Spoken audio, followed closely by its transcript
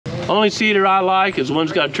Only cedar I like is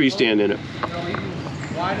one's got a tree stand in it.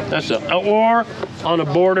 Or on a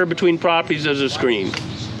border between properties as a screen.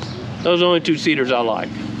 Those are the only two cedars I like.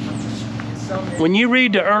 When you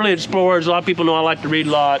read the early explorers, a lot of people know I like to read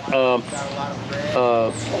a lot.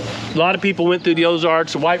 A lot of people went through the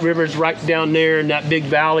Ozarks. The White River's right down there in that big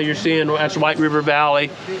valley you're seeing. That's White River Valley,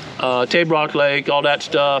 Table Rock Lake, all that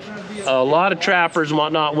stuff. A lot of trappers and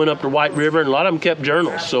whatnot went up to White River, and a lot of them kept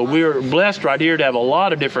journals. So we were blessed right here to have a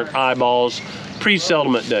lot of different eyeballs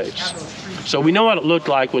pre-settlement days. So we know what it looked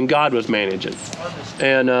like when God was managing.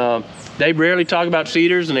 And they rarely talk about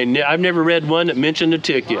cedars, and I've never read one that mentioned a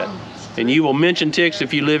tick yet. And you will mention ticks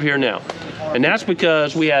if you live here now. And that's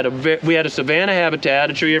because we had a savanna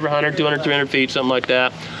habitat, a tree every 100, 200, 300 feet, something like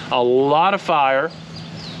that. A lot of fire,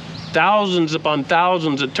 thousands upon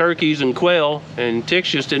thousands of turkeys and quail, and ticks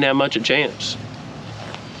just didn't have much of a chance.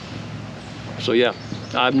 So yeah,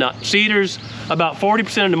 cedars, about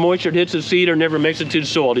 40% of the moisture that hits the cedar never makes it to the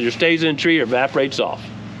soil. It either stays in the tree or evaporates off.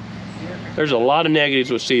 There's a lot of negatives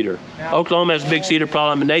with cedar. Oklahoma has a big cedar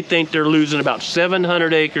problem, and they think they're losing about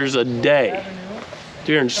 700 acres a day.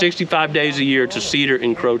 365 days a year to cedar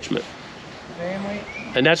encroachment.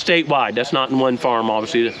 And that's statewide. That's not in one farm,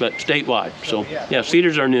 obviously, but statewide. So, yeah,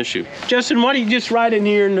 cedars are an issue. Justin, why don't you just write in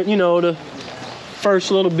here, and the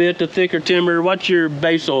first little bit, the thicker timber, what's your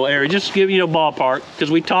basal area? Just give, ballpark, because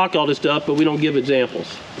we talk all this stuff, but we don't give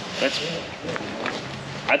examples.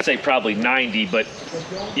 I'd say probably 90, but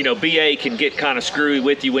BA can get kind of screwy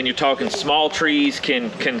with you when you're talking. Small trees can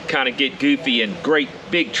kind of get goofy, and great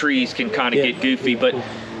big trees can kind of get goofy, but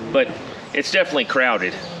it's definitely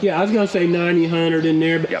crowded. Yeah, I was gonna say 90, 100 in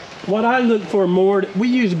there, but what I look for more, we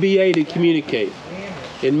use BA to communicate.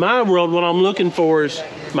 In my world, what I'm looking for is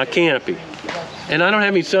my canopy, and I don't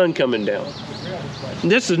have any sun coming down.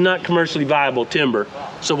 This is not commercially viable timber.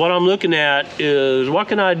 So what I'm looking at is, what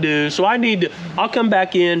can I do? So I'll come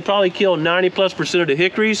back in, probably kill 90+% of the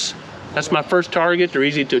hickories. That's my first target. They're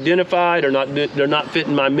easy to identify. They're not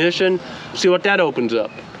fitting my mission. See what that opens up.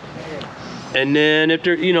 And then if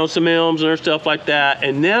there, some elms and other stuff like that,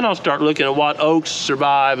 and then I'll start looking at what oaks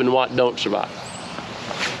survive and what don't survive.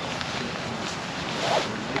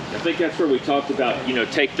 I think that's where we talked about,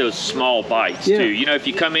 take those small bites too. If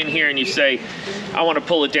you come in here and you say, I want to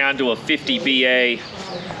pull it down to a 50 BA,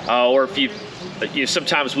 or if you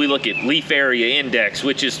sometimes we look at leaf area index,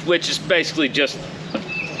 which is basically just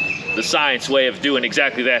the science way of doing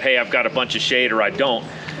exactly that. Hey, I've got a bunch of shade or I don't.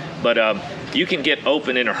 But you can get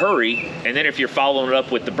open in a hurry, and then if you're following it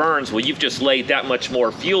up with the burns, well, you've just laid that much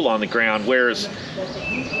more fuel on the ground. Whereas,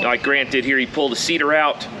 like Grant did here, he pulled the cedar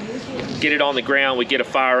out, get it on the ground, we get a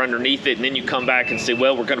fire underneath it, and then you come back and say,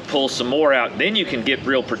 well, we're going to pull some more out. Then you can get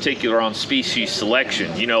real particular on species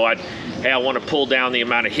selection. Hey, I want to pull down the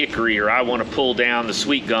amount of hickory, or I want to pull down the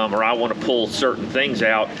sweet gum, or I want to pull certain things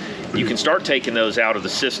out. You can start taking those out of the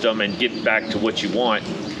system and get back to what you want.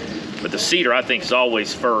 But the cedar, I think, is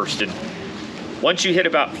always first. And once you hit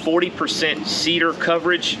about 40% cedar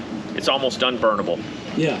coverage, it's almost unburnable.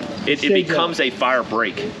 Yeah. It becomes a fire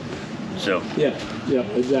break. So. Yeah,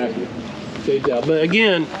 exactly. But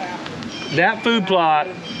again, that food plot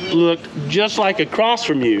looked just like across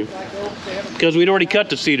from you, because we'd already cut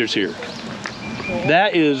the cedars here.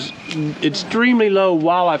 That is extremely low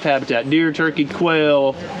wildlife habitat, deer, turkey,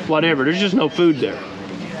 quail, whatever. There's just no food there.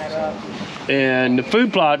 And the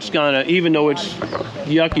food plot's gonna, even though it's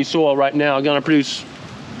yucky soil right now, gonna produce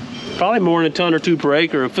probably more than a ton or two per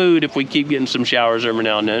acre of food if we keep getting some showers every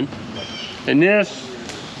now and then. And this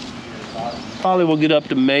probably will get up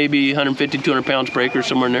to maybe 150, 200 pounds per acre,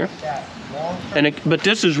 somewhere in there. But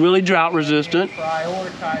this is really drought resistant.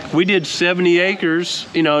 We did 70 acres,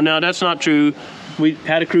 now that's not true. We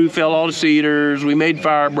had a crew fell all the cedars, we made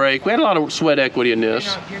fire break. We had a lot of sweat equity in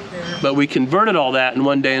this, but we converted all that in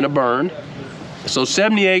one day in a burn. So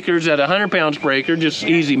 70 acres at 100 pounds per acre, just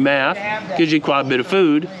easy math, gives you quite a bit of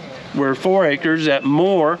food. Where 4 acres at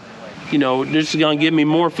more, this is gonna give me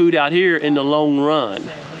more food out here in the long run.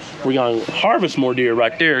 We're gonna harvest more deer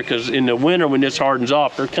right there, because in the winter when this hardens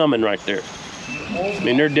off, they're coming right there. I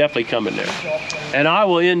mean, they're definitely coming there. And I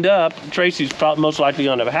will end up, Tracy's probably most likely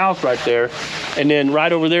gonna have a house right there, and then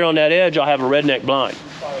right over there on that edge, I'll have a redneck blind.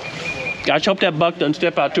 I hope that buck doesn't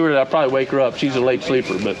step out to her, that I'll probably wake her up. She's a late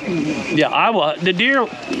sleeper, but yeah, I will. The deer,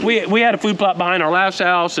 we had a food plot behind our last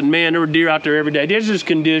house, and man, there were deer out there every day. There's this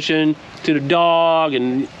condition to the dog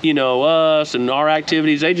and, us and our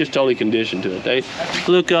activities. They just totally conditioned to it. They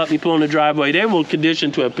look up, you pull in the driveway, they will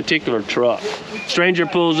condition to a particular truck. Stranger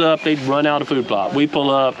pulls up, they run out of food plot. We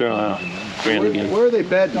pull up, they're like, ground again. Where are they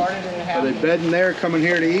bedding? Are they bedding there, coming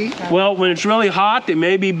here to eat? Well, when it's really hot, they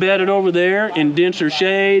may be bedded over there in denser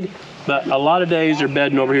shade, but a lot of days they're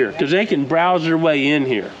bedding over here because they can browse their way in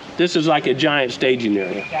here. This is like a giant staging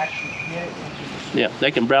area. Yeah,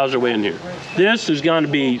 they can browse their way in here. This is going to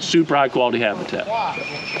be super high quality habitat.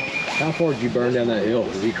 How far did you burn down that hill?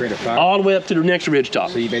 Did you create a fire? All the way up to the next ridge top.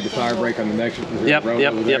 So you made the fire break on the next road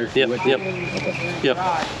Yep.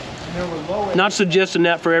 Not suggesting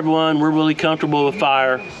that for everyone. We're really comfortable with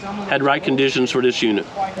fire. Had right conditions for this unit.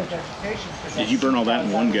 Did you burn all that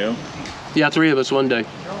in one go? Yeah, 3 of us one day.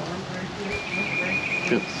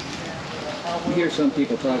 Yep. You hear some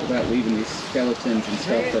people talk about leaving these skeletons and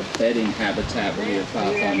stuff for bedding habitat with your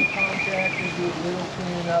pile on.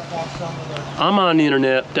 I'm on the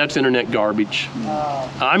internet. That's internet garbage.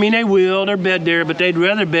 I mean, they will. They're bed there, but they'd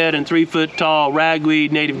rather bed in 3-foot tall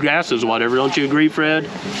ragweed, native grasses, whatever. Don't you agree, Fred?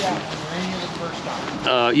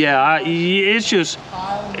 It's just,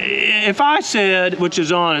 if I said, which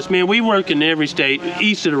is honest, man, we work in every state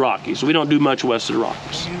east of the Rockies. We don't do much west of the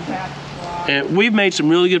Rockies. And we've made some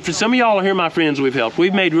really good friends. Some of y'all are here, my friends we've helped.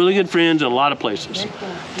 We've made really good friends in a lot of places.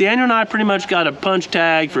 Daniel and I pretty much got a punch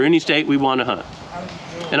tag for any state we want to hunt.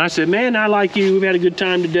 And I said, man, I like you. We've had a good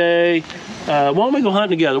time today. Why don't we go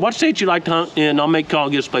hunting together? What state you like to hunt in? I'll make a call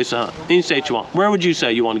and get us a place to hunt. Any state you want. Where would you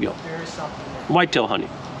say you want to go? Whitetail hunting.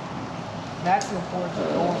 That's the importance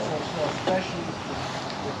of going so, especially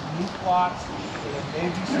with new plots. I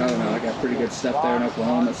don't know, I got pretty good stuff there in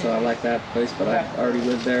Oklahoma, so I like that place, but I already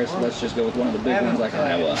lived there, so let's just go with one of the big ones like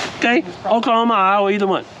Iowa. Okay, Oklahoma, Iowa, either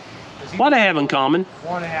one. What do they have in common? 1.5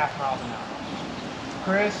 miles an hour.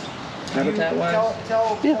 Chris, Habitat-wise?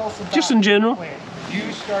 tell us about just in general.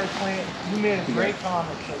 You started planting, you made a great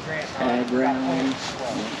comment to Grant. Ground.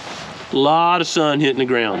 A lot of sun hitting the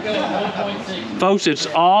ground. Folks, it's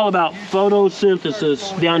all about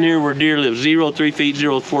photosynthesis down here where deer live. 0 3 feet,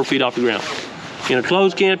 0 4 feet off the ground. In a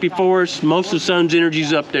closed canopy forest, most of the sun's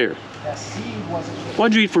energy's up there.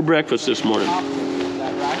 What'd you eat for breakfast this morning?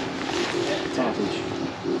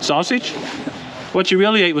 Sausage. Sausage? What you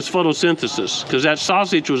really ate was photosynthesis, because that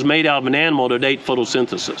sausage was made out of an animal that ate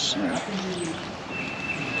photosynthesis.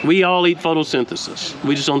 We all eat photosynthesis.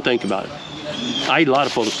 We just don't think about it. I eat a lot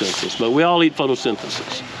of photosynthesis, but we all eat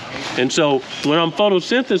photosynthesis. And so when I'm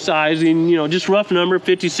photosynthesizing, just rough number,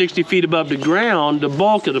 50, 60 feet above the ground, the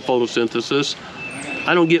bulk of the photosynthesis,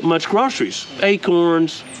 I don't get much groceries.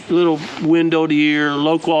 Acorns, little window to year,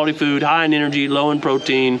 low quality food, high in energy, low in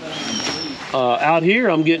protein. Out here,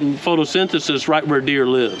 I'm getting photosynthesis right where deer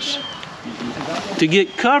lives. To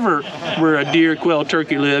get cover where a deer, quail,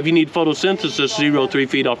 turkey live, you need photosynthesis 0 3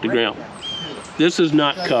 feet off the ground. This is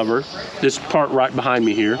not cover, this part right behind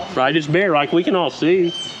me here, right? It's bare, like we can all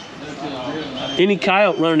see. Any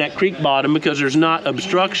coyote running that creek bottom, because there's not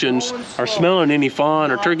obstructions, are smelling any fawn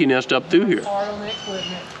or turkey nest up through here.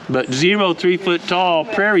 But 0 3 foot tall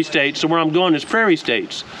prairie states, so where I'm going is prairie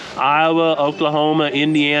states. Iowa, Oklahoma,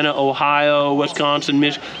 Indiana, Ohio, Wisconsin,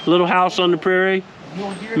 Michigan. Little house on the prairie,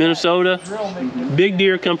 Minnesota. Big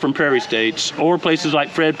deer come from prairie states or places like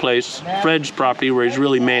Fred's property where he's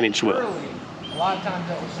really managed well. A lot of times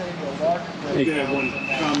that will save you a larger I did have one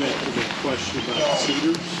comment to the question about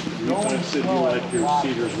cedars. You kind of said you like your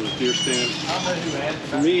cedars with deer stand.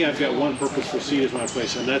 For me, I've got one purpose for cedars in my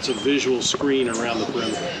place, and that's a visual screen around the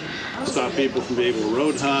perimeter. Stop people from being able to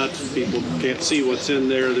road hunt. People can't see what's in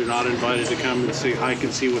there. They're not invited to come and say hike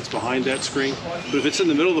and see what's behind that screen. But if it's in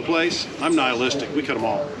the middle of the place, I'm nihilistic. We cut them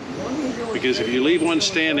all. Because if you leave one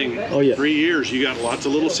standing 3 years, you got lots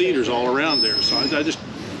of little cedars all around there. So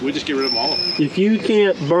we just get rid of them all. If you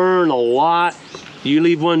can't burn a lot, you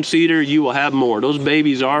leave one cedar, you will have more. Those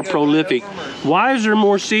babies are prolific. Why is there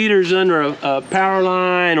more cedars under a power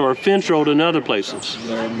line or a fence road than other places?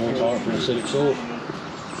 They're more tolerant for acidic soil.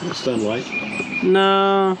 Sunlight.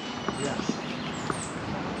 No.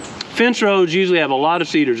 Fence roads usually have a lot of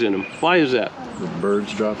cedars in them. Why is that? The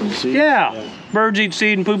birds dropping seeds? Yeah. Birds eat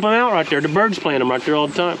seed and poop them out right there. The birds plant them right there all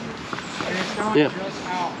the time. Yeah.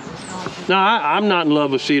 No, I'm not in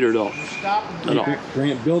love with cedar at all.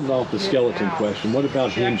 Grant, building off the skeleton question, what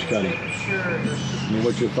about hinge cutting? I mean,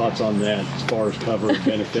 what's your thoughts on that as far as cover and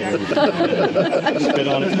benefit? Spit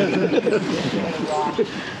on it.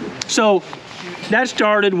 So that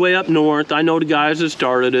started way up north. I know the guys that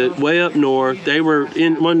started it way up north. They were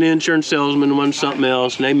one the insurance salesman, one something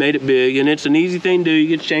else, and they made it big. And it's an easy thing to do.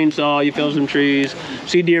 You get a chainsaw, you fell some trees,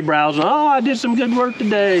 see deer browsing. Oh, I did some good work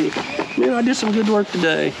today. Man, I did some good work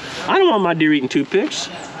today. I don't want my deer eating toothpicks.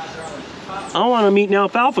 I want them eating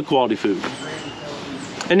alfalfa quality food.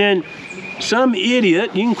 And then some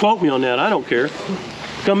idiot, you can quote me on that, I don't care,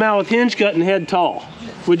 come out with hinge cutting head tall.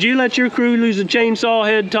 Would you let your crew lose a chainsaw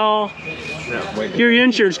head tall? Your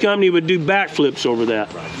insurance company would do backflips over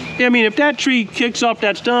that. I mean, if that tree kicks off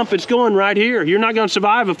that stump, it's going right here. You're not going to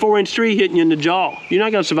survive a 4-inch tree hitting you in the jaw. You're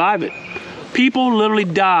not going to survive it. People literally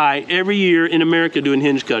die every year in America doing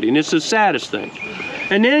hinge cutting. It's the saddest thing.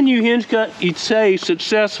 And then you hinge cut, you'd say,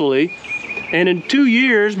 successfully, and in 2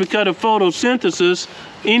 years, because of photosynthesis,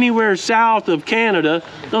 anywhere south of Canada,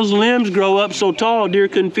 those limbs grow up so tall, deer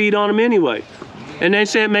couldn't feed on them anyway. And they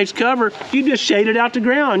say it makes cover. You just shaded out the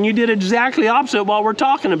ground. You did exactly opposite what we're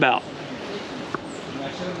talking about.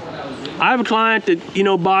 I have a client that, you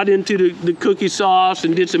know, bought into the cookie sauce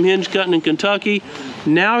and did some hinge cutting in Kentucky.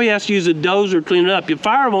 Now he has to use a dozer to clean it up. Your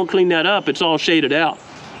fire won't clean that up. It's all shaded out.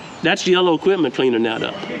 That's yellow equipment cleaning that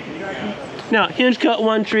up. Now, hinge cut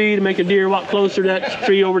one tree to make a deer walk closer to that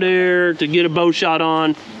tree over there to get a bow shot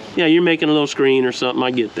on. Yeah, you're making a little screen or something.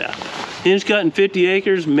 I get that. Hinge cutting 50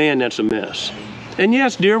 acres, man, that's a mess. And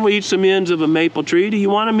yes, deer will eat some ends of a maple tree. Do you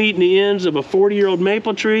want them eating the ends of a 40-year-old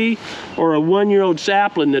maple tree or a 1-year-old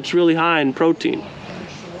sapling that's really high in protein?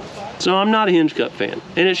 So I'm not a hinge cut fan,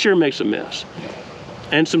 and it sure makes a mess.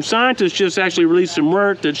 And some scientists just actually released some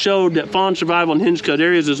work that showed that fawn survival in hinge cut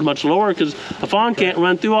areas is much lower because a fawn can't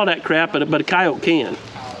run through all that crap, but a coyote can.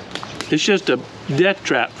 It's just a death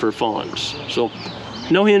trap for fawns. So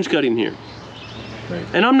no hinge cutting here.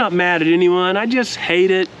 And I'm not mad at anyone. I just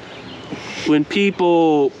hate it when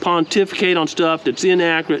people pontificate on stuff that's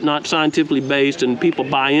inaccurate, not scientifically based, and people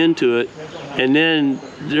buy into it, and then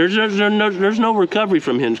there's no recovery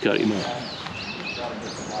from hinge cutting.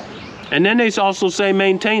 And then they also say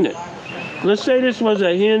maintain it. Let's say this was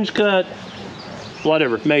a hinge cut,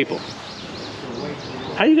 whatever, maple.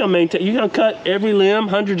 How you gonna maintain? You gonna cut every limb,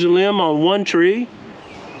 hundreds of limbs on one tree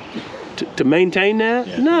to maintain that?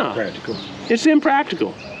 Yeah, no, impractical. It's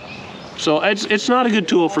impractical. So it's not a good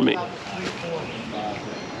tool for me.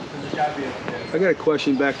 I got a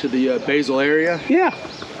question back to the basal area. Yeah,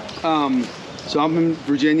 So I'm in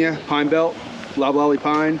Virginia, Pine Belt, loblolly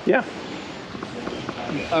pine. yeah.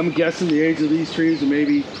 I'm guessing the age of these trees are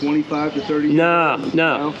maybe 25 to 30 years old.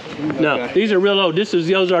 No. Okay. These are real old. This is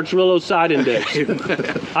the Ozarks real old side index.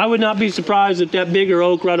 I would not be surprised if that bigger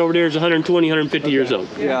oak right over there is 120, 150 years old.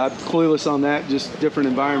 Yeah, I'm clueless on that, just different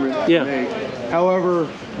environment. Yeah. However,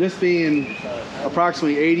 this being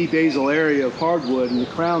approximately 80 basal area of hardwood and the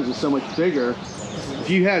crowns are so much bigger, if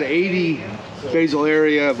you had 80 basal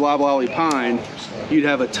area of loblolly pine, you'd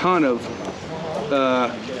have a ton of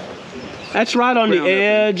That's right on the Ground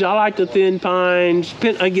edge. I like the thin pines.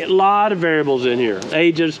 I get a lot of variables in here.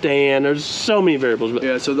 Age of stand, there's so many variables. But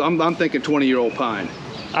yeah, so I'm thinking 20-year-old pine.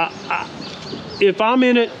 if I'm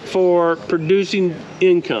in it for producing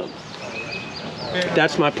income,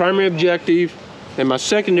 that's my primary objective. And my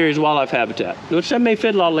secondary is wildlife habitat, which that may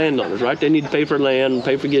fit a lot of landowners, right? They need to pay for land,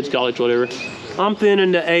 pay for kids' college, whatever. I'm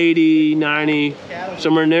thinning to 80, 90,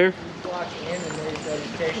 somewhere in there.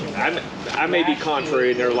 I may be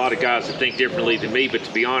contrary, and there are a lot of guys that think differently than me, but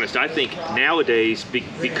to be honest, I think nowadays,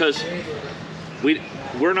 because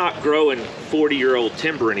we're not growing 40-year-old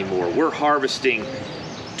timber anymore, we're harvesting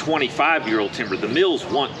 25-year-old timber. The mills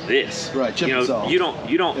want this. Right, chip you know, us off. you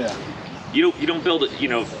don't build it, you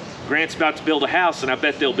know. Grant's about to build a house, and I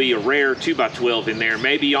bet there'll be a rare 2x12 in there,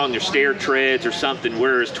 maybe on your stair treads or something,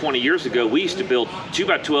 whereas 20 years ago, we used to build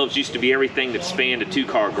 2x12s, used to be everything that spanned a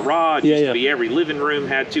 2-car garage, used to be every living room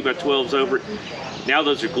had 2x12s over it. Now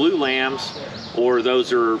those are glue lambs, or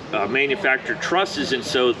those are manufactured trusses, and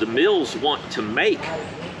so the mills want to make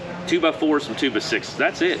 2x4s and 2x6s,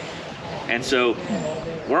 that's it. And so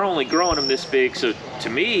we're only growing them this big, so to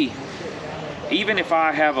me, even if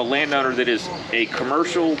I have a landowner that is a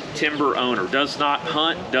commercial timber owner, does not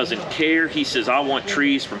hunt, doesn't care, he says, I want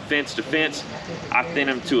trees from fence to fence, I thin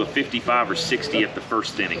them to a 55 or 60 at the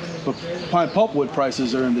first thinning. But pine pulpwood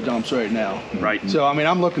prices are in the dumps right now. Right. So, I mean,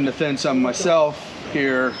 I'm looking to thin some myself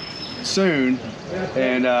here soon,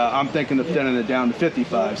 and I'm thinking of thinning it down to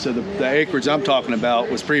 55. So the acreage I'm talking about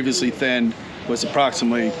was previously thinned, was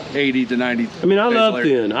approximately 80 to 90. I mean, I love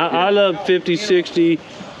thin. I love 50, 60.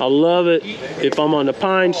 I love it. If I'm on the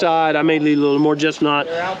pine side, I may leave a little more. Justin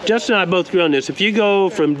and I both grown this. If you go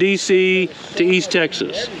from DC to East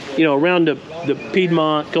Texas, you know, around the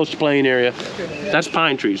Piedmont, Coastal Plain area, that's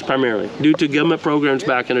pine trees primarily, due to government programs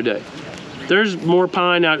back in the day. There's more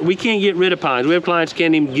pine out. We can't get rid of pines. We have clients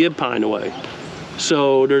can't even give pine away.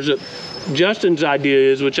 So Justin's idea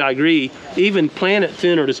is, which I agree, even plant it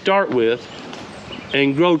thinner to start with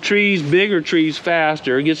and grow trees, bigger trees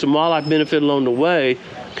faster, get some wildlife benefit along the way.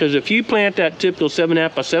 Because if you plant that typical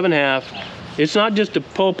 7.5 by 7.5, it's not just the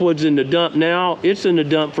pulpwoods in the dump now, it's in the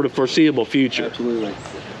dump for the foreseeable future. Absolutely.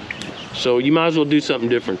 So you might as well do something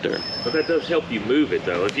different there. But that does help you move it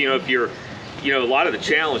though. If you're, a lot of the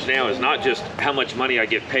challenge now is not just how much money I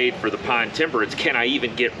get paid for the pine timber, it's can I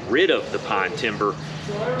even get rid of the pine timber?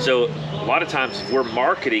 So a lot of times we're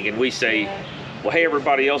marketing and we say, well, hey,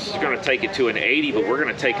 everybody else is going to take it to an 80, but we're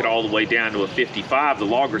going to take it all the way down to a 55. The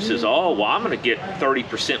logger says, oh, well, I'm going to get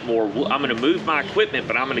 30% more wood. I'm going to move my equipment,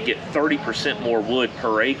 but I'm going to get 30% more wood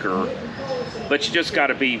per acre. But you just got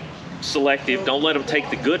to be selective. Don't let them take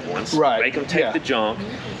the good ones. Right. Make them take the junk.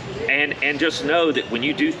 And just know that when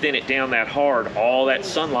you do thin it down that hard, all that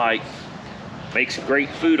sunlight makes great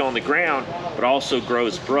food on the ground, but also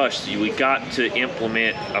grows brush. So we got to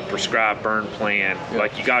implement a prescribed burn plan.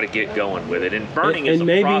 Like you got to get going with it. And burning is a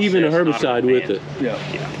maybe process, even a not herbicide with it.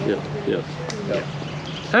 Yeah.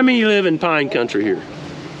 How many live in pine country here?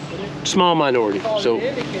 Small minority. So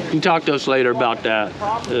you can talk to us later about that.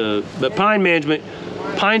 But pine management,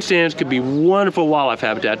 pine stands could be wonderful wildlife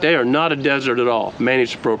habitat. They are not a desert at all,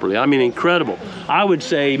 managed appropriately. I mean, incredible. I would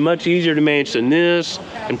say much easier to manage than this,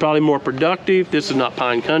 and probably more productive. This is not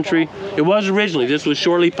pine country. It was originally. This was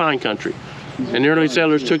shortleaf pine country. And the early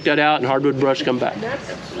settlers took that out and hardwood brush come back.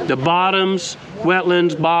 The bottoms,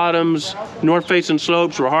 wetlands, bottoms, north facing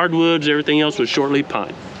slopes were hardwoods, everything else was shortleaf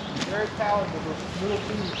pine.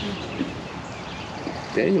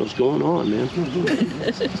 Daniel, what's going on, man?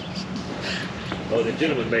 Well, the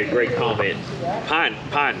gentleman made a great comment.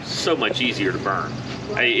 Pine's so much easier to burn.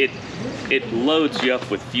 It loads you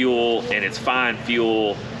up with fuel, and it's fine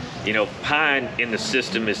fuel. Pine in the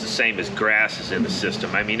system is the same as grass is in the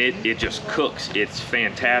system. I mean, it just cooks. It's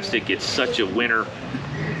fantastic. It's such a winner,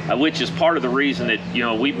 which is part of the reason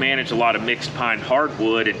that, we manage a lot of mixed pine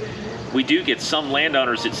hardwood, and we do get some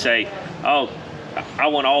landowners that say, oh, I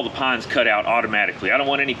want all the pines cut out automatically. I don't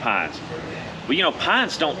want any pines. Well,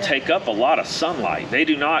 pines don't take up a lot of sunlight. They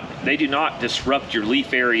do not disrupt your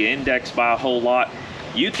leaf area index by a whole lot.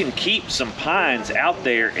 You can keep some pines out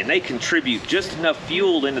there and they contribute just enough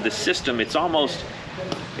fuel into the system. It's almost,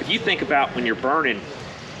 if you think about when you're burning,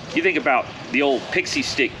 you think about the old pixie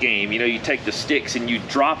stick game. You take the sticks and you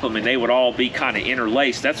drop them and they would all be kind of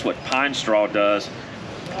interlaced. That's what pine straw does.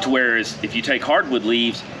 Whereas if you take hardwood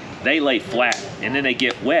leaves, they lay flat and then they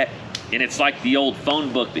get wet. And it's like the old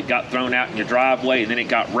phone book that got thrown out in your driveway and then it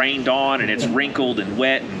got rained on and it's wrinkled and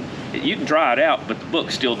wet. And you can dry it out, but the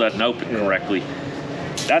book still doesn't open correctly.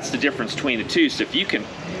 That's the difference between the two. So if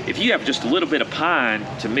you have just a little bit of pine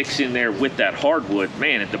to mix in there with that hardwood,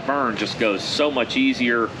 man, the burn just goes so much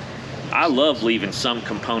easier. I love leaving some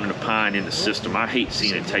component of pine in the system. I hate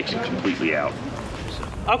seeing it taken completely out.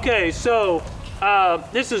 Okay, so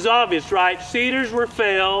this is obvious, right? Cedars were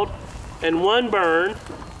felled and one burned.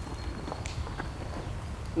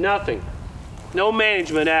 Nothing. No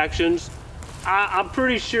management actions. I'm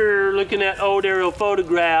pretty sure, looking at old aerial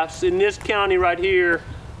photographs, in this county right here,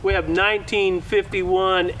 we have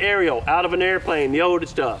 1951 aerial out of an airplane, the old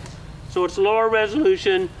stuff. So it's lower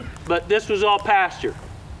resolution, but this was all pasture,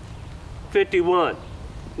 51.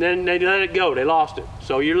 Then they let it go, they lost it.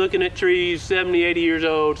 So you're looking at trees 70, 80 years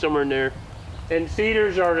old, somewhere in there. And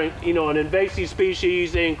cedars are, an invasive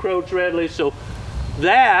species, they encroach readily, so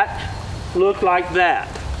that looked like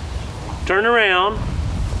that. Turn around,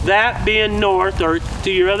 that being north, or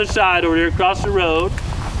to your other side over there across the road.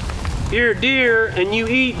 You're a deer and you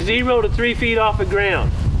eat 0 to 3 feet off the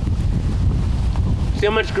ground. See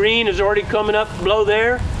how much green is already coming up below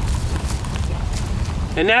there?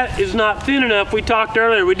 And that is not thin enough. We talked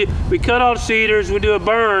earlier, we cut all the cedars, we do a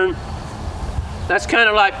burn. That's kind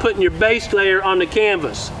of like putting your base layer on the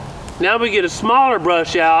canvas. Now we get a smaller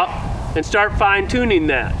brush out and start fine tuning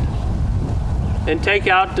that. And take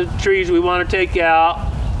out the trees we want to take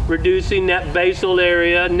out, reducing that basal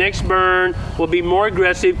area. Next burn will be more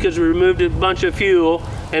aggressive because we removed a bunch of fuel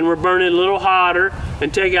and we're burning a little hotter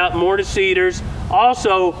and take out more of the cedars.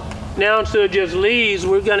 Also, now instead of just leaves,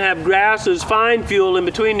 we're going to have grasses, fine fuel in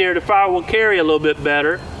between there. The fire will carry a little bit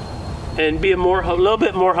better and be a little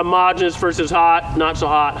bit more homogeneous versus hot, not so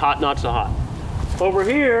hot, hot, not so hot. Over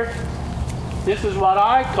here, this is what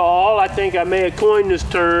I call, I think I may have coined this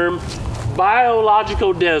term,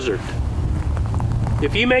 biological desert.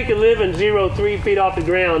 If you make a living 0 to 3 feet off the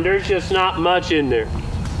ground, there's just not much in there,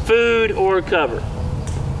 food or cover.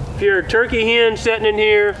 If you're a turkey hen sitting in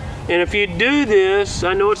here, and if you do this,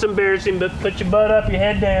 I know it's embarrassing, but put your butt up, your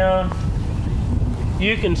head down,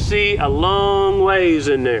 you can see a long ways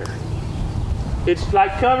in there. It's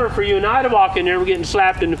like cover for you and I to walk in there, we're getting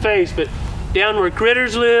slapped in the face, but down where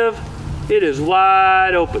critters live, it is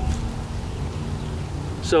wide open.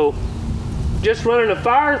 So just running a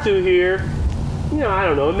fire through here, you know, I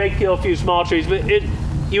don't know, it may kill a few small trees, but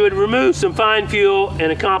you would remove some fine fuel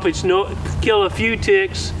and accomplish kill a few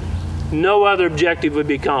ticks. No other objective would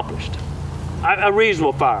be accomplished. A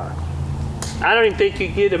reasonable fire. I don't even think you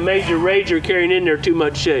get a major rager carrying in there too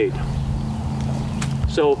much shade.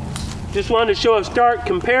 So just wanted to show a stark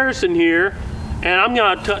comparison here. And I'm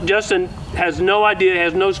gonna, Justin has no idea,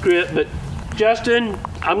 has no script, but Justin,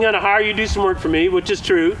 I'm gonna hire you to do some work for me, which is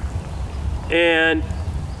true. And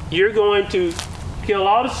you're going to kill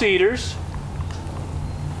all the cedars.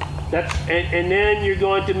 And then you're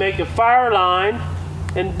going to make a fire line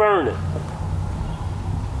and burn it.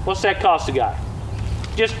 What's that cost a guy?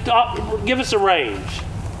 Just give us a range.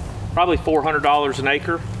 Probably $400 an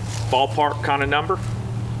acre, ballpark kind of number,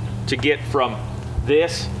 to get from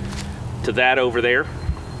this to that over there.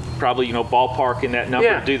 Probably, you know, ballpark in that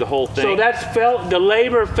number to do the whole thing. So that's the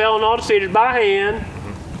labor of felling all the cedars by hand,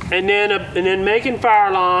 and then making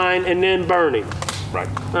fire line and then burning. Right.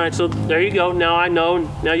 All right, so there you go. Now I know.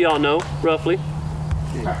 Now y'all know roughly.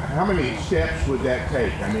 How many steps would that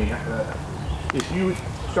take? I mean, if you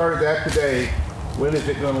started that today, when is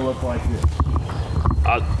it going to look like this?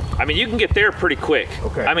 I mean, you can get there pretty quick.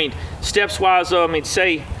 Okay. I mean, steps-wise, I mean,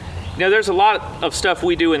 say, you know, there's a lot of stuff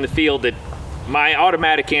we do in the field that my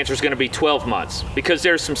automatic answer is going to be 12 months because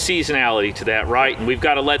there's some seasonality to that, right? And we've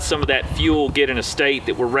got to let some of that fuel get in a state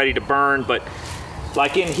that we're ready to burn. But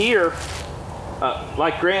like in here,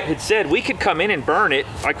 like Grant had said, we could come in and burn it.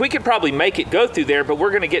 Like we could probably make it go through there, but we're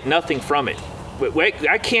going to get nothing from it.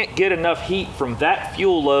 I can't get enough heat from that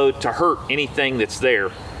fuel load to hurt anything that's there,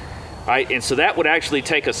 right? And so that would actually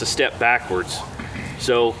take us a step backwards.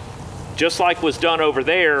 So just like was done over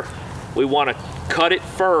there, we want to cut it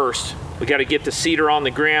first. We got to get the cedar on the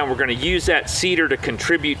ground. We're going to use that cedar to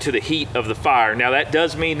contribute to the heat of the fire. Now that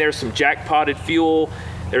does mean there's some jackpotted fuel.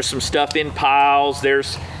 There's some stuff in piles.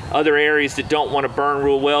 There's other areas that don't want to burn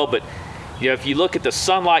real well. But you know, if you look at the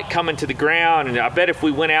sunlight coming to the ground, and I bet if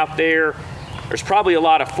we went out there, there's probably a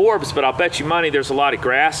lot of forbs, but I'll bet you money there's a lot of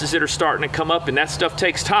grasses that are starting to come up, and that stuff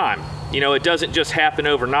takes time. You know, it doesn't just happen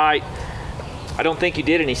overnight. I don't think you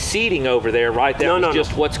did any seeding over there, right? That was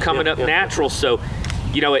just what's coming up natural. So,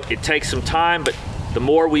 you know, it takes some time, but the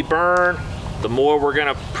more we burn, the more we're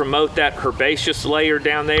gonna promote that herbaceous layer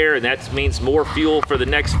down there, and that means more fuel for the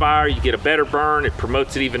next fire. You get a better burn, it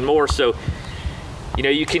promotes it even more. So, you know,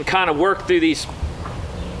 you can kind of work through these.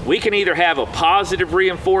 We can either have a positive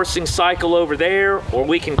reinforcing cycle over there, or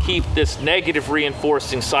we can keep this negative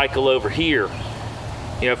reinforcing cycle over here.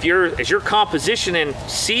 You know, as your composition in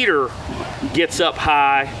cedar gets up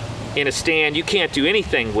high in a stand, you can't do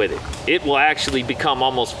anything with it. It will actually become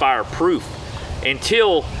almost fireproof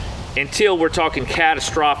until we're talking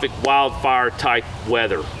catastrophic wildfire type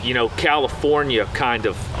weather, you know, California kind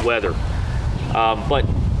of weather. But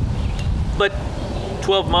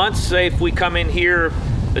 12 months, say if we come in here,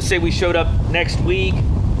 let's say we showed up next week,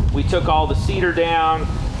 we took all the cedar down.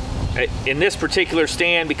 In this particular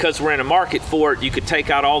stand, because we're in a market for it, you could take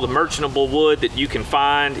out all the merchantable wood that you can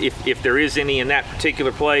find, if there is any in that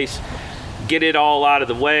particular place, get it all out of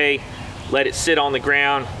the way, let it sit on the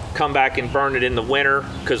ground, come back and burn it in the winter,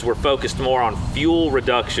 because we're focused more on fuel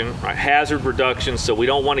reduction, right, hazard reduction, so we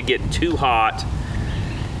don't want to get too hot.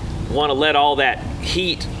 We want to let all that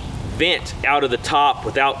heat vent out of the top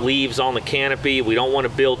without leaves on the canopy. We don't want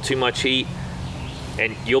to build too much heat,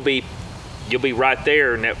 and you'll be right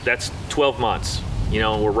there, and that's 12 months, you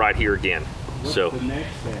know, and we're right here again. What's so the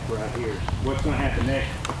next step right here? What's going to happen next?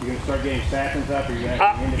 You're going to start getting saplings up, or you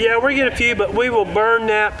yeah, we're getting a few, but we will burn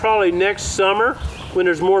that probably next summer when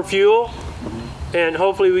there's more fuel. And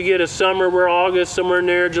hopefully we get a summer where August, somewhere in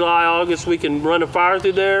there, July, August, we can run a fire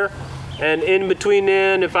through there. And in between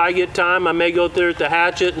then, if I get time, I may go there with the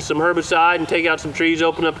hatchet and some herbicide and take out some trees,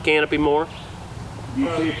 open up the canopy more. Do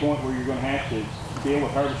you see a point where you're going to have to deal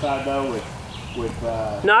with herbicide though, with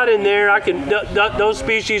not in there. I can those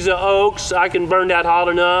species of oaks, I can burn that hot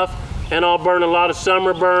enough, and I'll burn a lot of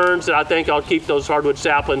summer burns. And I think I'll keep those hardwood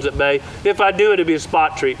saplings at bay. If I do, it'll be a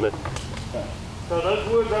spot treatment. So those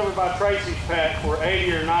woods over by Tracy's patch were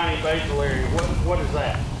 80 or 90 basal area. What is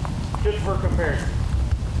that? Just for comparison.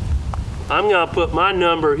 I'm gonna put my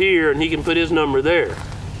number here, and he can put his number there.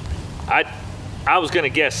 I was gonna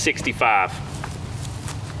guess 65.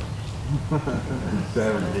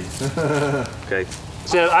 70. Okay.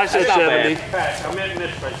 So I said 70. Patch. I meant in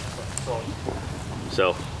this patch. Sorry.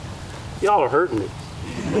 So. Y'all are hurting me.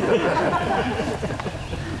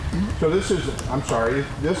 So this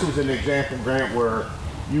is an example, Grant, where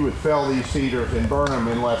you would fell these cedars and burn them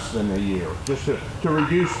in less than a year, just to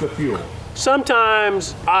reduce the fuel.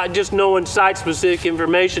 Sometimes, just knowing site-specific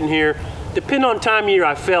information here, depending on time of year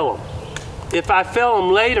I fell them. if I fell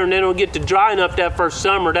them later and they don't get to dry enough that first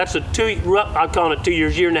summer, that's I call it 2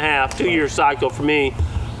 years, year and a half, 2 year cycle for me.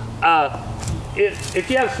 If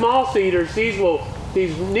you have small cedars,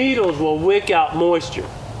 these needles will wick out moisture.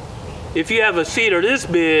 If you have a cedar this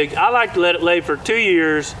big, I like to let it lay for 2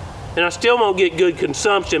 years, and I still won't get good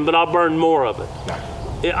consumption, but I'll burn more of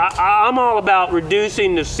it. I'm all about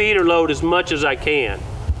reducing the cedar load as much as I can.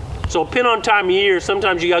 So depending on time of year,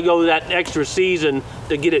 sometimes you gotta go that extra season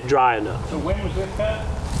to get it dry enough. So when was this cut?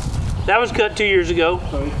 That was cut 2 years ago.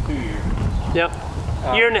 So it's 2 years. Yep,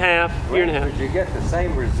 year and a half, year and a half. Did you get the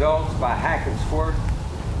same results by hacking squirt?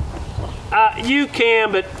 You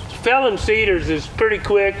can, but felling cedars is pretty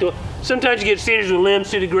quick. Sometimes you get cedars with limbs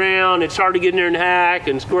to the ground. It's hard to get in there and hack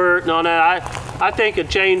and squirt and all that. I think a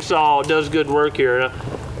chainsaw does good work here.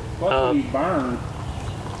 What you burn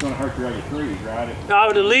is going to hurt your other trees, right?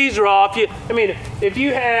 Oh, the leaves are off. I mean, if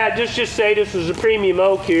you had, just say this was a premium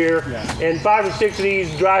oak here, and 5 or 6 of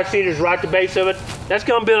these dry cedars right at the base of it, that's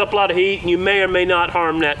going to build up a lot of heat, and you may or may not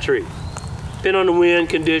harm that tree. Depending on the wind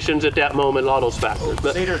conditions at that moment, a lot of those factors.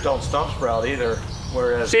 But cedars don't stump sprout either.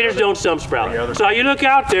 Whereas cedars don't stump sprout. So you look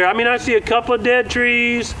out there, I mean, I see a couple of dead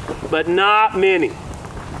trees, but not many.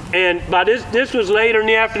 And by this was later in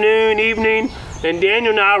the afternoon, evening, and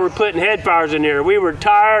Daniel and I were putting head fires in there. We were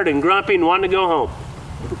tired and grumpy and wanted to go home.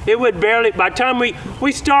 It would barely, by the time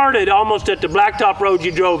we started almost at the blacktop road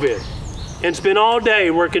you drove in, and spent all day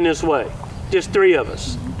working this way, just 3 of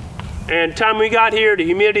us. And the time we got here, the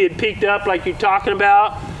humidity had peaked up like you're talking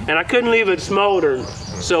about, and I couldn't leave it smoldering.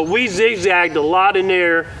 So we zigzagged a lot in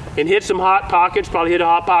there and hit some hot pockets, probably hit a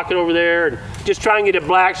hot pocket over there, and just try and get it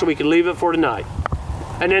black so we could leave it for the night.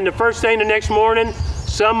 And then the first thing the next morning,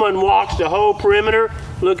 someone walks the whole perimeter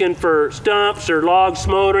looking for stumps or logs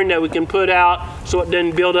smoldering that we can put out so it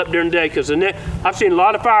doesn't build up during the day. Because I've seen a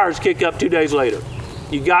lot of fires kick up 2 days later.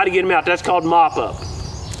 You got to get them out. That's called mop up.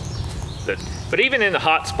 But even in the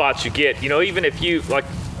hot spots you get, even if you, like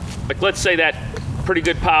let's say that pretty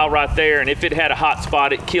good pile right there, and if it had a hot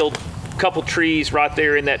spot, it killed a couple trees right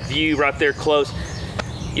there in that view right there close,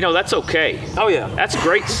 that's okay. Oh yeah. That's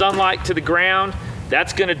great sunlight to the ground.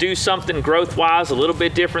 That's going to do something growth-wise a little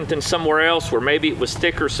bit different than somewhere else where maybe it was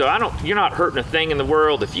thicker. So you're not hurting a thing in the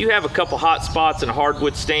world. If you have a couple hot spots in a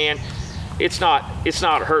hardwood stand, it's not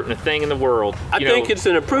hurting a thing in the world. I think it's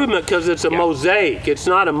an improvement because it's a mosaic. It's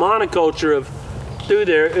not a monoculture of through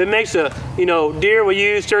there. It makes deer will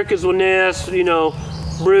use, turkeys will nest,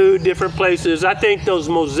 brood different places. I think those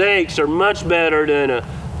mosaics are much better than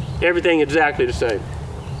everything exactly the same.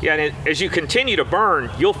 Yeah, and as you continue to burn,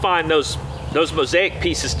 you'll find those mosaic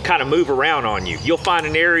pieces kind of move around on you. You'll find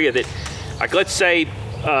an area that, like let's say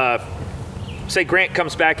Grant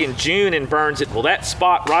comes back in June and burns it. Well, that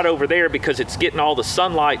spot right over there, because it's getting all the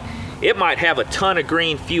sunlight, it might have a ton of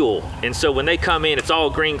green fuel. And so when they come in, it's all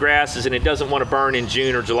green grasses and it doesn't want to burn in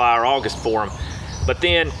June or July or August for them. But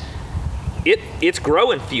then it's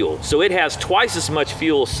growing fuel. So it has twice as much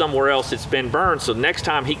fuel as somewhere else it's been burned. So next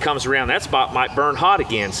time he comes around, that spot might burn hot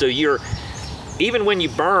again. So even when you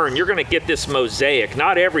burn, you're going to get this mosaic.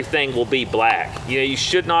 Not everything will be black. You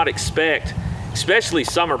should not expect, especially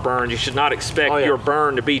summer burns, you should not expect your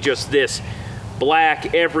burn to be just this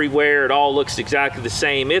black everywhere. It all looks exactly the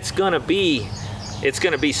same. It's going to be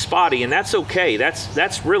spotty, and that's okay.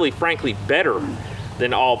 That's really, frankly, better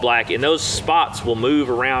than all black. And those spots will move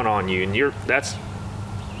around on you, and that's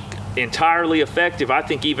entirely effective. I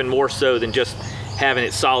think even more so than just having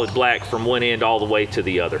it solid black from one end all the way to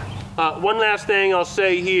the other. One last thing I'll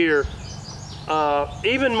say here,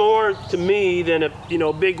 even more to me than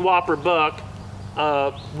a big whopper buck,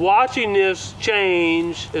 watching this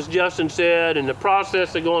change, as Justin said, and the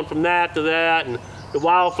process of going from that to that, and the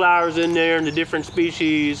wildflowers in there and the different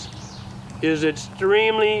species, is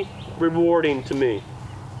extremely rewarding to me.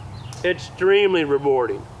 Extremely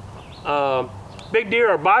rewarding. Big deer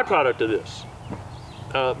are a byproduct of this.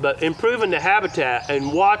 But improving the habitat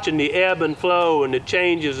and watching the ebb and flow and the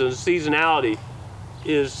changes and seasonality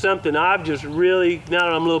is something I've just really, now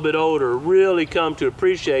that I'm a little bit older, really come to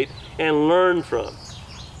appreciate and learn from.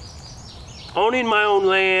 Owning my own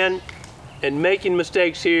land and making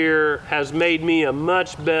mistakes here has made me a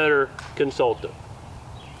much better consultant.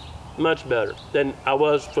 Much better than I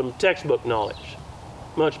was from textbook knowledge.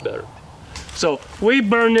 Much better. So we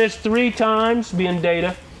burned this 3 times, being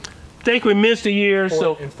data. I think we missed a year,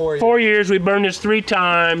 so in 4 years we burned this 3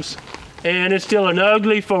 times, and it's still an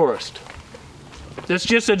ugly forest. That's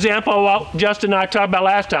just an example of what Justin and I talked about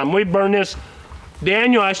last time. We burned this,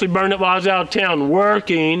 Daniel actually burned it while I was out of town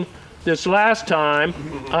working this last time.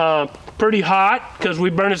 Pretty hot, because we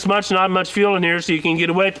burned as much, not much fuel in here, so you can get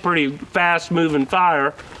away with pretty fast moving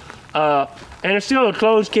fire. And it's still a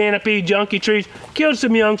closed canopy, junky trees. Killed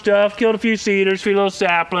some young stuff, killed a few cedars, a few little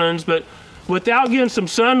saplings, but without getting some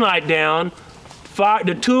sunlight down,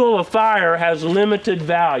 the tool of fire has limited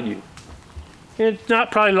value. It's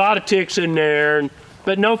not probably a lot of ticks in there,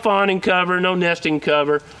 but no fawning cover, no nesting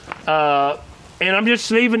cover. And I'm just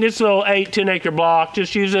leaving this little 8-10 acre block,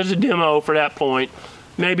 just use it as a demo for that point.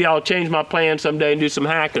 Maybe I'll change my plan someday and do some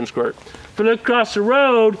hack and squirt. If you look across the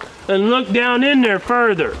road and look down in there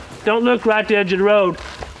further, don't look right at the edge of the road.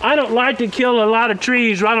 I don't like to kill a lot of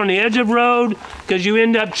trees right on the edge of the road because you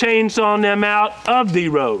end up chainsawing them out of the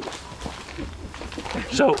road.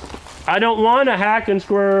 So I don't want to hack and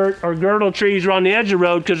squirt or girdle trees right on the edge of the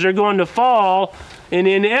road because they're going to fall, and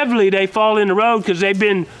inevitably they fall in the road because they've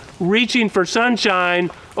been reaching for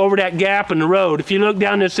sunshine over that gap in the road. If you look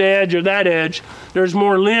down this edge or that edge, there's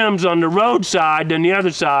more limbs on the road side than the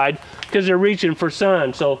other side because they're reaching for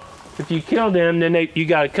sun. So if you kill them, then you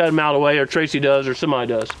got to cut them out of the way, or Tracy does, or somebody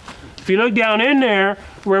does. If you look down in there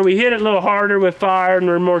where we hit it a little harder with fire and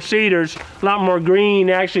there are more cedars, a lot more green.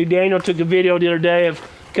 Actually, Daniel took a video the other day of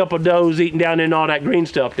a couple of does eating down in all that green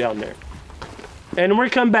stuff down there. And we're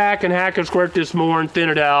come back and hack and squirt this more and thin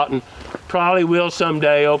it out, and probably will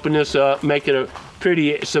someday open this up, make it a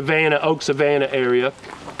pretty savanna, oak savanna area.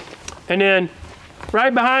 And then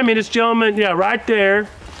right behind me, this gentleman, yeah, right there,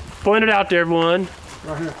 pointed out to everyone,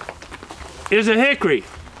 right here, is a hickory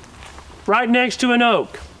right next to an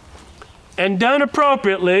oak. And done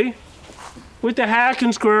appropriately, with the hack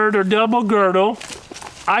and squirt or double girdle,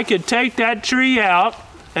 I could take that tree out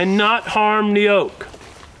and not harm the oak.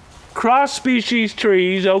 Cross species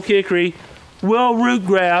trees, oak hickory, will root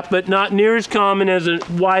graft, but not near as common as a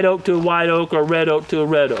white oak to a white oak or red oak to a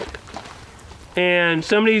red oak. And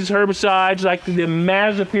some of these herbicides, like the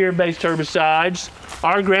Mazapir-based herbicides,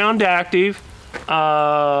 are ground active.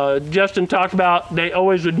 Justin talked about they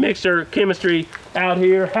always would mix their chemistry out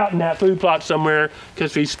here, out in that food plot somewhere,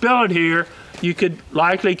 because if you spill it here, you could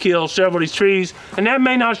likely kill several of these trees, and that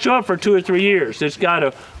may not show up for 2 or 3 years. It's got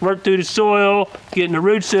to work through the soil, get in the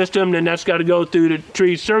root system, then that's got to go through the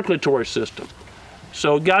tree's circulatory system.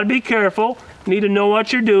 So got to be careful. Need to know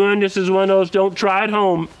what you're doing. This is one of those don't try at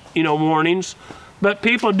home, warnings, but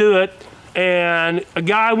people do it. And a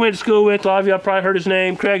guy I went to school with, a lot of you have probably heard his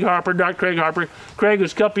name, Craig Harper, Dr. Craig Harper. Craig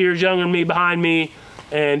was a couple years younger than me, behind me,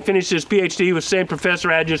 and finished his PhD with the same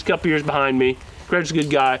professor I had, just a couple years behind me. Craig's a good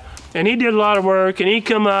guy. And he did a lot of work, and he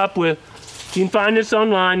come up with, you can find this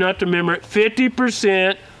online, not to remember it,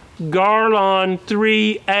 50% Garlon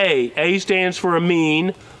 3A. A stands for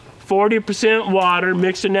amine, 40% water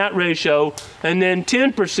mixed in that ratio, and then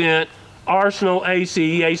 10% Arsenal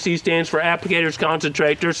AC. AC stands for applicator's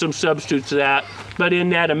concentrate. There's some substitutes to that, but in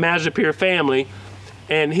that Mazapir family.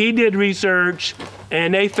 And he did research,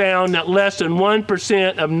 and they found that less than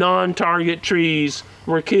 1% of non-target trees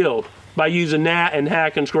were killed by using that and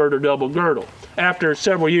hack and squirt or double girdle after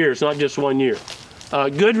several years, not just 1 year.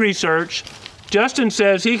 Good research. Justin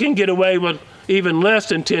says he can get away with even less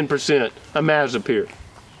than 10% of Mazapir.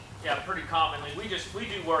 Yeah, pretty commonly. We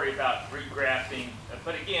do worry about root grafting,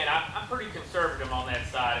 but again, I'm pretty conservative on that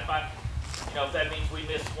side. If that means we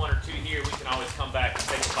miss 1 or 2 here, we can always come back and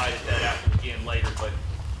take a bite at that after again later.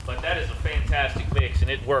 But that is a fantastic mix,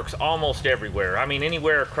 and it works almost everywhere. I mean,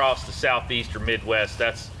 anywhere across the Southeast or Midwest,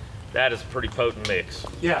 that is a pretty potent mix.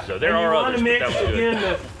 Yeah. So there are others, but that was good. Again,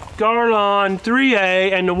 the Garlon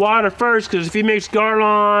 3A and the water first, because if you mix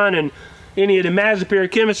Garlon and any of the Mazapir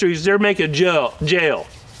chemistries, they're making gel,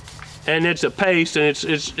 and it's a paste, and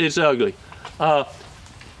it's ugly.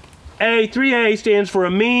 3A stands for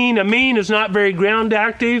amine. Amine is not very ground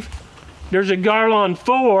active. There's a Garlon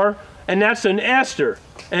 4, and that's an ester.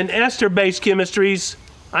 And ester-based chemistries,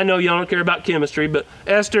 I know y'all don't care about chemistry, but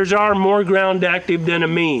esters are more ground active than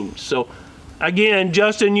amines. So again,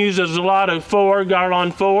 Justin uses a lot of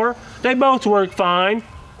Garlon 4. They both work fine.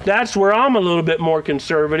 That's where I'm a little bit more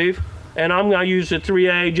conservative, and I'm going to use the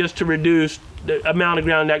 3A just to reduce the amount of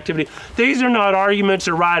ground activity. These are not arguments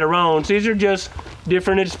or right or wrongs. These are just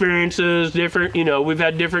different experiences, we've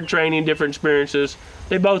had different training, different experiences.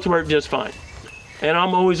 They both work just fine. And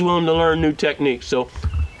I'm always willing to learn new techniques. So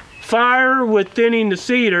fire with thinning the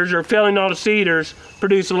cedars or felling all the cedars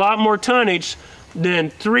produce a lot more tonnage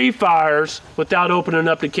than 3 fires without opening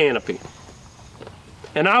up the canopy.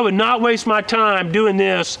 And I would not waste my time doing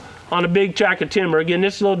this on a big tract of timber. Again,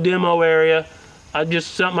 this little demo area,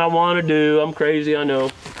 just something I want to do. I'm crazy, I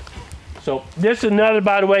know. So this is another,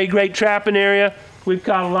 by the way, great trapping area. We've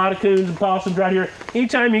caught a lot of coons and possums right here.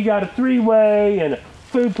 Anytime you got a 3-way and a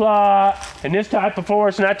food plot and this type of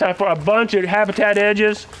forest and that type of forest, a bunch of habitat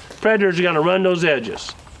edges, predators are going to run those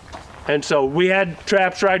edges. And so we had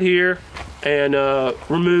traps right here and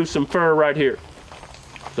removed some fur right here.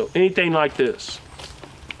 So anything like this.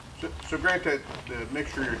 So Grant, the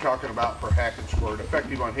mixture you're talking about for hack and squirt,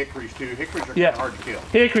 effective on hickories too. Hickories are kind of hard to kill.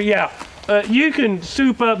 Hickory, yeah. You can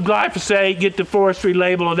soup up glyphosate, get the forestry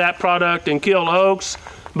label of that product and kill oaks,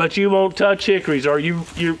 but you won't touch hickories, or you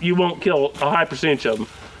won't kill a high percentage of them.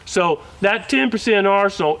 So that 10%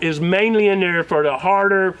 arsenal is mainly in there for the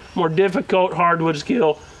harder, more difficult hardwoods to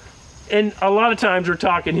kill. And a lot of times we're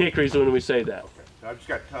talking hickories when we say that. Okay. So I've just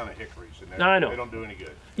got a ton of hickories, and I know. They don't do any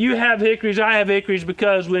good. You have hickories, I have hickories,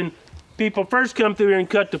 because when people first come through here and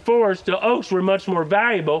cut the forest, the oaks were much more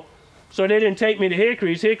valuable, so they didn't take me to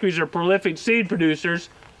hickories. Hickories are prolific seed producers.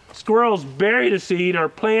 Squirrels bury the seed or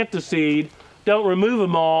plant the seed, don't remove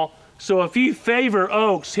them all. So if you favor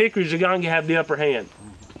oaks, hickories are going to have the upper hand.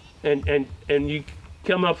 And you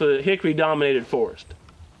come up with a hickory-dominated forest.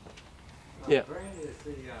 Yeah. Grant, is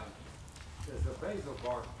the basil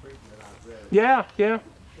bark treatment I've read. Yeah, yeah. Is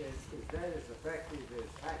that as effective as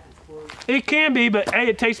hack and squirt? It can be, but hey,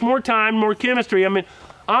 it takes more time, more chemistry. I mean,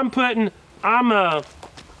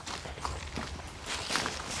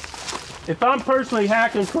 if I'm personally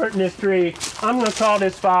hacking, squirting this tree, I'm gonna call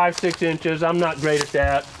this 5-6 inches. I'm not great at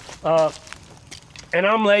that. And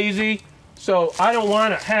I'm lazy, so I don't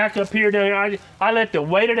wanna hack up here, down here. I let the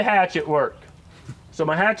weight of the hatchet work. So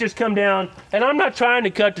my hatchets come down, and I'm not trying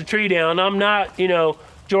to cut the tree down. I'm not, you know,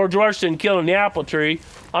 George Washington killing the apple tree.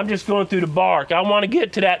 I'm just going through the bark. I want to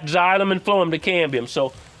get to that xylem and phloem to cambium.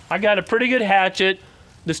 So I got a pretty good hatchet.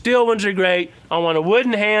 The steel ones are great. I want a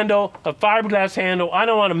wooden handle, a fiberglass handle. I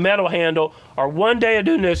don't want a metal handle. Or one day of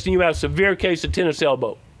doing this and you have a severe case of tennis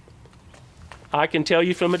elbow. I can tell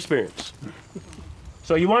you from experience.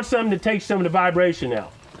 So you want something to take some of the vibration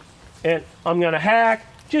out. And I'm going to hack,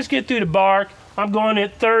 just get through the bark. I'm going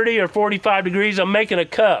at 30 or 45 degrees. I'm making a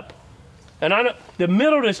cup. And the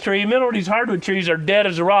middle of this tree, middle of these hardwood trees are dead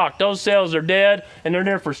as a rock. Those cells are dead, and they're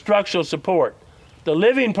there for structural support. The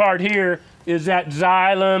living part here is that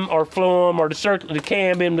xylem or phloem or the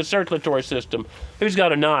cambium, the circulatory system. Who's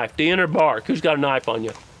got a knife? The inner bark. Who's got a knife on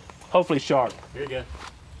you? Hopefully sharp. Here you go.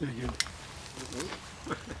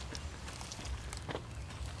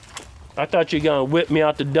 I thought you were going to whip me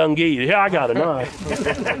out the dungee. Here, I got a knife.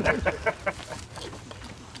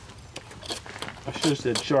 I should have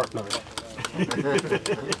said sharp knife.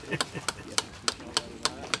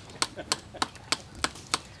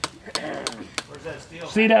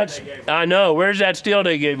 See that? I know. Where's that steel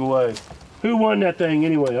they gave away? Who won that thing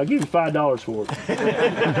anyway? I'll give you $5 for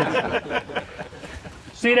it.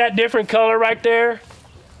 See that different color right there?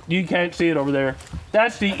 You can't see it over there.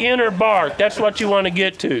 That's the inner bark. That's what you want to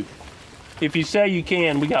get to. If you say you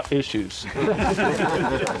can, we got issues.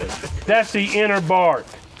 That's the inner bark.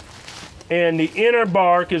 And the inner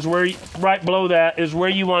bark is where, right below that, is where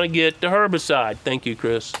you want to get the herbicide. Thank you,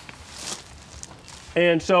 Chris.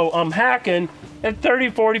 And so I'm hacking at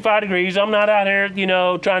 30, 45 degrees. I'm not out here, you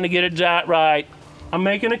know, trying to get it right. I'm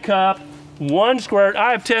making a cup, one squirt.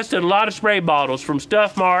 I have tested a lot of spray bottles from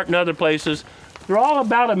Stuff Mart and other places. They're all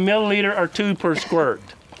about 1 milliliter or 2 per squirt.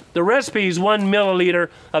 The recipe is 1 milliliter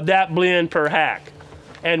of that blend per hack.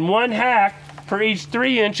 And 1 hack for each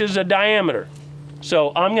 3 inches of diameter.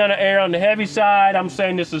 So I'm gonna err on the heavy side. I'm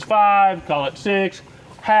saying this is 5, call it 6.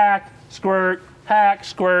 Hack, squirt,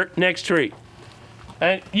 next tree.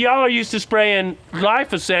 And y'all are used to spraying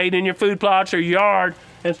glyphosate in your food plots or yard,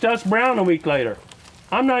 and stuff's brown a week later.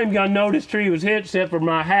 I'm not even gonna know this tree was hit except for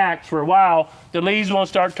my hacks for a while. The leaves won't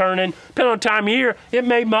start turning. Depending on the time of year, it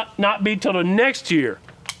may not be till the next year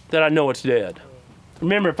that I know it's dead.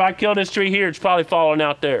 Remember, if I kill this tree here, it's probably falling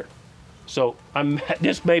out there. So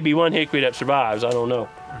this may be one hickory that survives, I don't know.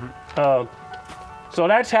 So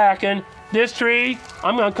that's hacking. This tree,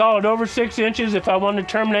 I'm gonna call it over 6 inches. If I want to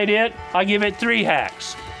terminate it, I give it 3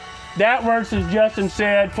 hacks. That works, as Justin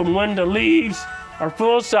said, from when the leaves are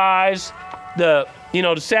full size, the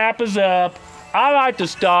sap is up. I like to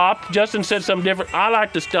stop. Justin said something different. I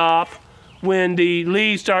like to stop when the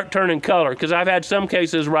leaves start turning color, because I've had some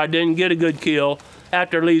cases where I didn't get a good kill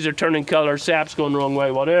after leaves are turning color, sap's going the wrong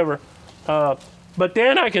way, whatever. But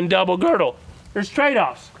then I can double girdle. There's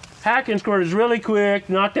trade-offs. Hack and squirt is really quick,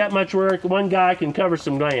 not that much work. One guy can cover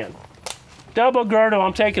some land. Double girdle,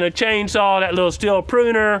 I'm taking a chainsaw, that little steel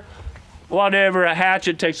pruner, whatever, a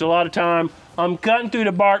hatchet takes a lot of time. I'm cutting through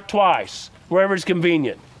the bark twice, wherever it's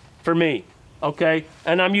convenient for me, okay?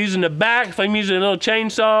 And I'm using the back, if I'm using a little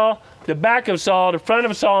chainsaw, the back of the saw, the front of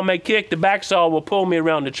the saw may kick, the back saw will pull me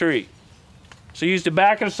around the tree. So use the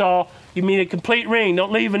back of the saw, you need a complete ring,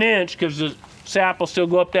 don't leave an inch because the sap will still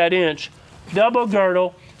go up that inch. Double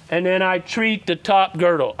girdle, and then I treat the top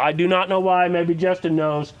girdle. I do not know why, maybe Justin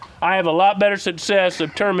knows. I have a lot better success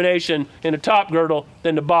of termination in the top girdle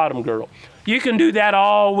than the bottom girdle. You can do that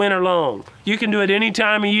all winter long. You can do it any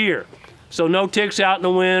time of year. So no ticks out in the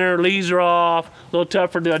winter, leaves are off, a little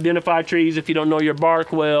tougher to identify trees if you don't know your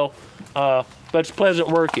bark well, but it's pleasant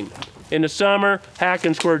working. In the summer, hack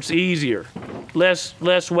and squirt's easier.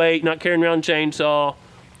 Less weight, not carrying around a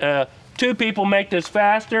chainsaw. 2 people make this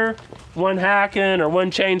faster, one hacking or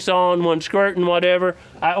one chainsaw, one squirting, whatever.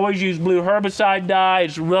 I always use blue herbicide dye.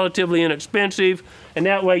 It's relatively inexpensive, and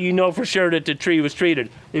that way you know for sure that the tree was treated.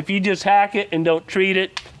 If you just hack it and don't treat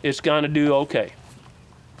it, it's gonna do okay.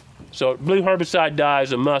 So blue herbicide dye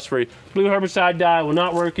is a must for you. Blue herbicide dye will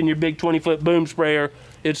not work in your big 20-foot boom sprayer.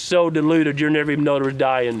 It's so diluted you'll never even know there was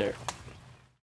dye in there.